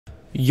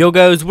Yo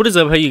guys, what is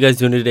up? How you guys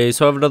doing today?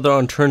 So I have another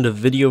Unturned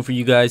video for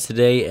you guys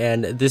today,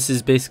 and this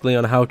is basically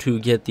on how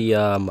to get the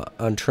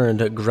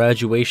Unturned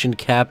graduation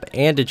cap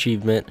and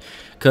achievement,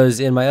 because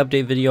in my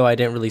update video I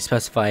didn't really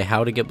specify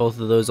how to get both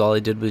of those. All I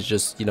did was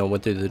just,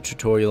 went through the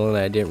tutorial, and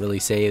I didn't really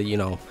say,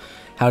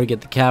 how to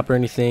get the cap or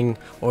anything,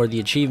 or the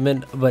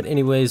achievement. But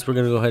anyways, we're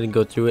going to go ahead and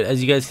go through it.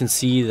 As you guys can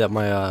see, that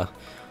my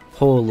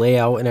whole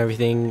layout and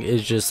everything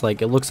is just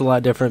like, it looks a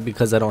lot different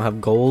because I don't have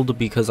gold,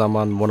 because I'm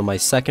on one of my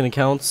second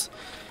accounts.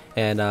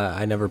 And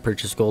I never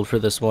purchased gold for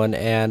this one,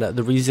 and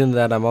the reason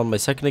that I'm on my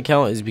second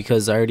account is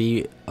because I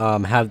already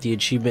have the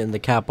achievement and the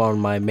cap on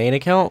my main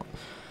account.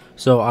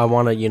 So I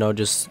want to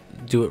just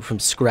do it from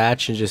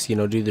scratch and just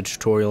do the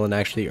tutorial and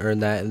actually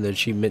earn that and the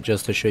achievement,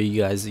 just to show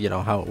you guys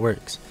how it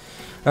works.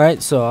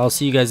 Alright, so I'll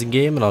see you guys in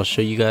game, and I'll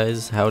show you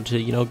guys how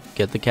to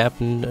get the cap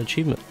and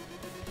achievement.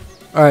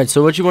 Alright,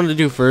 so what you want to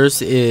do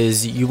first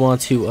is you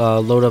want to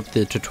load up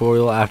the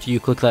tutorial after you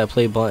click that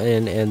play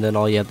button, and then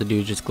all you have to do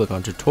is just click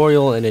on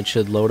tutorial, and it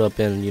should load up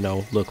and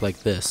look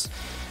like this.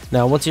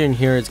 Now once you're in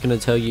here, it's going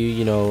to tell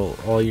you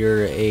all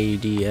your A,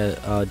 D,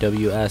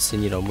 W, S,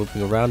 and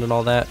moving around and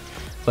all that,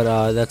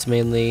 but that's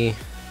mainly,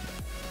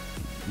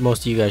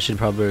 most of you guys should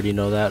probably already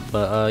know that,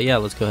 but yeah,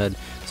 let's go ahead.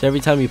 So every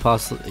time you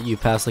pass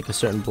like a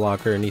certain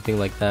block or anything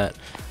like that,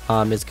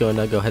 it's going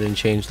to go ahead and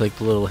change like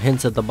the little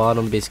hints at the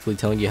bottom, basically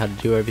telling you how to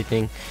do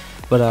everything.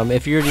 But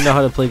if you already know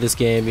how to play this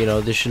game,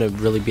 this shouldn't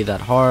really be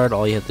that hard.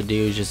 All you have to do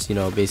is just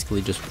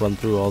basically just run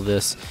through all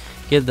this,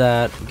 get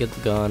that, get the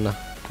gun, go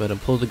ahead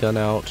and pull the gun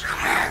out,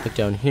 click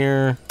down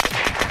here,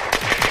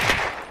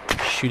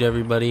 shoot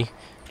everybody,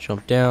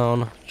 jump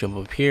down, jump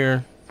up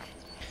here.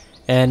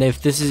 And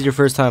if this is your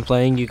first time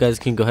playing, you guys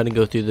can go ahead and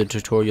go through the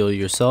tutorial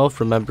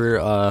yourself.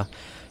 Remember,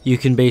 you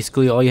can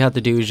basically, all you have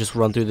to do is just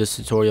run through this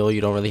tutorial.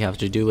 You don't really have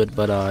to do it,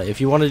 but if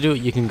you want to do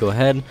it, you can go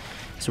ahead.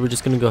 So we're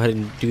just going to go ahead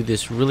and do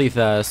this really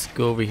fast.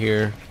 Go over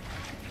here,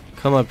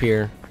 come up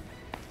here,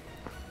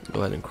 go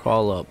ahead and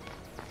crawl up,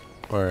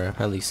 or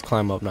at least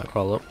climb up, not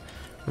crawl up.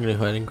 We're going to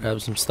go ahead and grab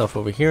some stuff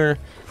over here.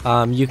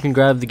 You can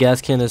grab the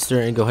gas canister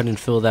and go ahead and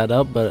fill that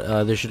up,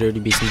 but there should already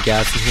be some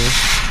gas in here.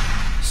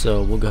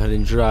 So we'll go ahead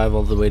and drive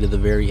all the way to the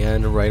very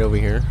end, right over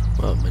here.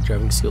 Well, my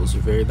driving skills are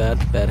very bad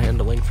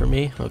handling for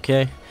me.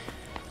 Okay.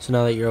 So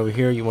now that you're over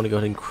here, you want to go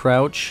ahead and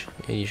crouch,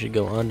 and you should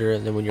go under,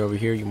 and then when you're over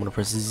here, you want to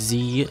press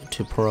Z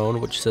to prone,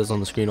 which says on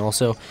the screen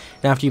also.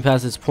 And after you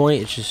pass this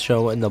point, it should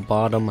show in the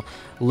bottom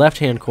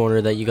left-hand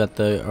corner that you got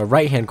the, or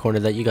right-hand corner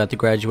that you got the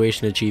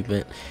graduation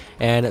achievement.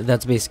 And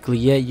that's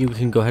basically it. You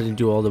can go ahead and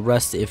do all the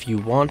rest if you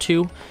want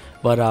to,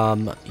 but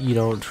you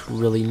don't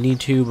really need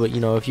to, but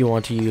if you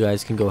want to, you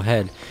guys can go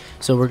ahead.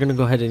 So we're going to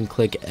go ahead and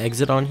click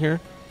exit on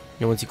here.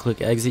 And once you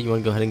click exit, you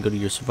want to go ahead and go to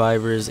your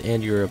survivors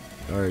and your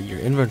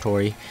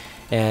inventory,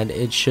 and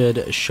it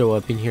should show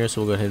up in here.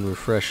 So we'll go ahead and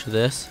refresh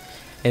this,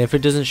 and if it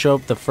doesn't show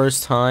up the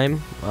first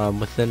time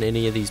within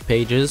any of these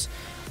pages,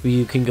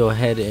 you can go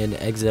ahead and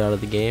exit out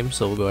of the game.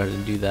 So we'll go ahead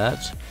and do that.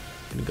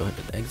 I'm going to go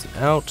ahead and exit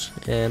out,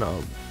 and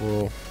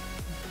we'll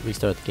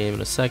restart the game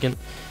in a second.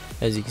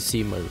 As you can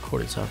see, my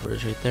recording software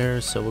is right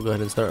there, so we'll go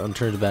ahead and start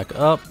Unturned back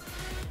up.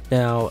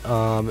 Now,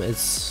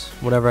 it's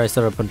whenever I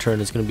start up Unturned,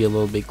 it's going to be a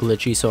little bit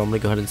glitchy, so I'm going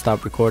to go ahead and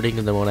stop recording,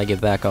 and then when I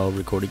get back, I'll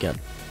record again.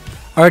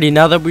 Alrighty,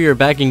 now that we are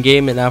back in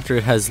game and after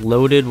it has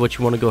loaded, what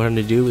you want to go ahead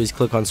and do is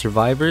click on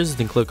survivors,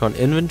 then click on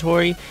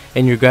inventory,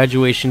 and your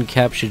graduation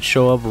cap should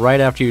show up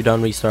right after you're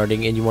done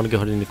restarting, and you want to go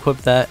ahead and equip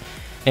that.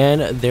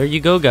 And there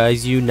you go,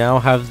 guys. You now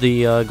have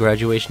the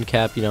graduation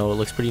cap. It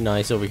looks pretty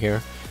nice over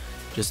here.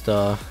 Just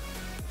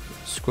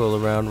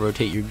scroll around,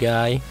 rotate your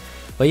guy.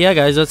 But yeah,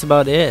 guys, that's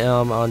about it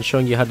on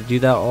showing you how to do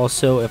that.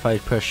 Also, if I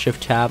press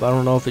shift tab, I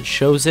don't know if it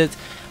shows it,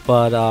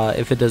 but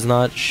if it does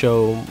not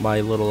show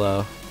my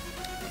little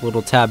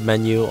tab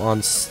menu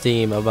on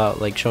Steam about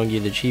like showing you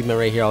the achievement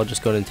right here, I'll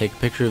just go ahead and take a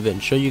picture of it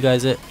and show you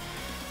guys it.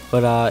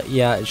 But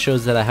yeah, it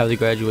shows that I have the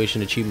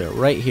graduation achievement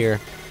right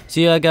here. So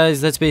yeah, guys,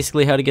 that's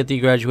basically how to get the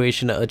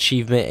graduation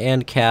achievement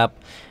and cap.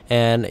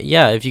 And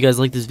yeah, if you guys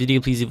like this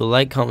video, please leave a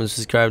like, comment, and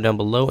subscribe down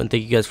below, and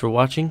thank you guys for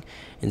watching,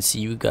 and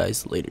see you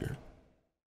guys later.